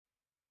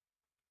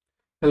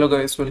Hello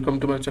guys, welcome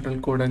to my channel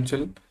Code and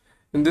Chill.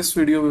 In this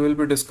video, we will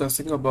be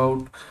discussing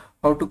about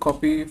how to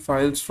copy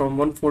files from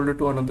one folder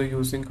to another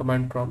using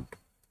command prompt.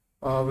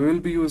 We will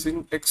be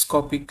using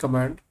xcopy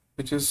command,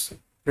 which is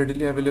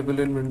readily available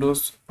in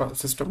Windows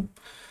system.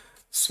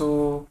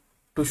 So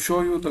to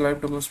show you the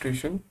live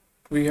demonstration,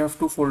 we have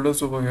two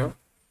folders over here.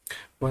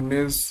 One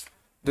is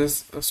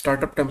this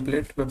startup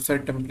template,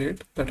 website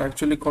template that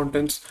actually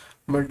contains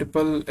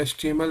multiple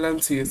HTML and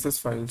CSS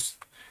files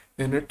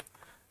in it,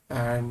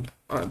 and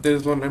there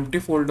is one empty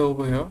folder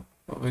over here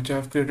which I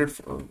have created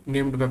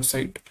named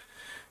website.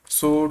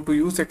 So to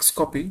use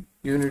xcopy,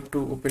 you need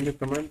to open the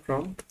command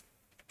prompt.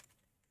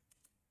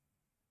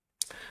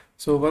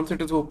 So once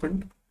it is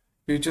opened,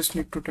 you just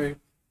need to type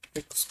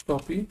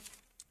xcopy,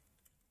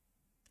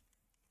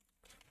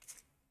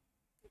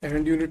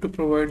 and you need to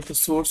provide the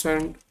source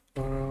and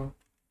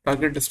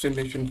target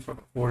destination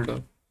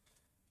folder.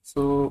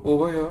 So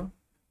over here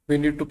we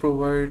need to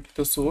provide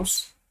the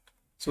source.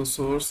 So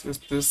source is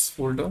this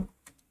folder.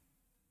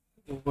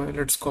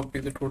 Let's copy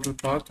the total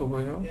path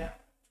over here.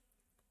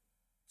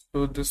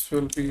 So this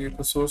will be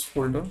the source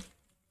folder,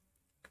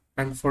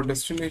 and for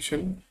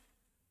destination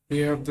we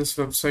have this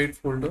website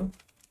folder,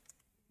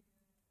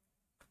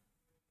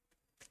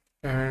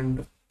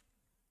 and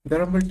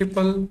there are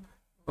multiple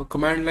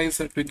command lines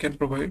that we can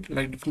provide,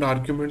 like different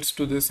arguments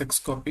to this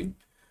xcopy.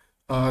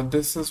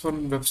 This is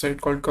one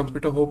website called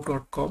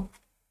computerhope.com,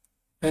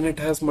 and it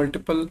has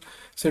multiple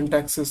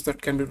syntaxes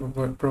that can be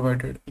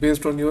provided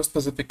based on your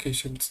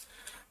specifications.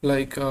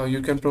 Like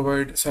you can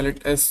provide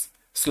silent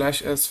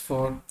s/s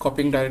for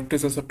copying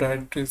directories and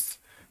subdirectories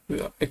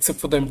except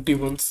for the empty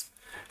ones,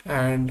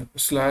 and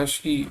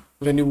 /e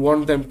when you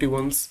want the empty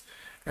ones,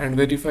 and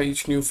verify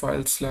each new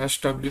file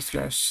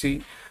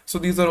 /w/c. So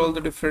these are all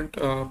the different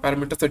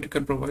parameters that you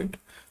can provide.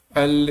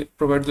 I'll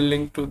provide the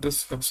link to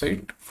this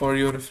website for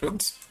your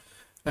reference.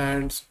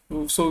 And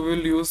so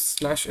we'll use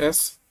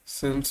 /s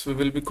since we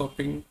will be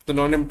copying the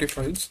non-empty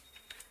files.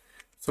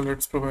 So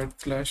let's provide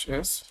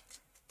 /s.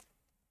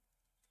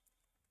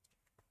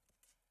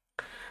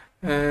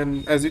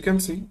 And as you can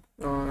see,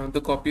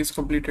 the copy is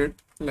completed.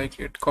 Like,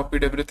 it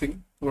copied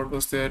everything what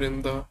was there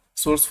in the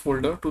source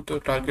folder to the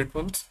target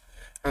ones,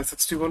 and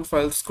 61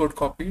 files got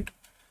copied.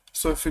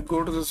 So if you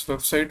go to this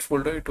website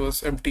folder, it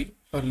was empty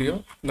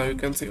earlier. Now you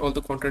can see all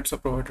the contents are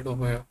provided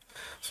over here.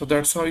 So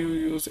that's how you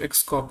use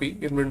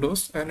xcopy in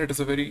Windows, and it is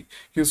a very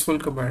useful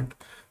command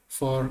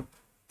for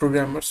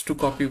programmers to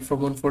copy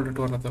from one folder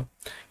to another.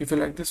 If you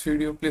like this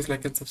video, please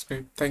like and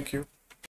subscribe. Thank you.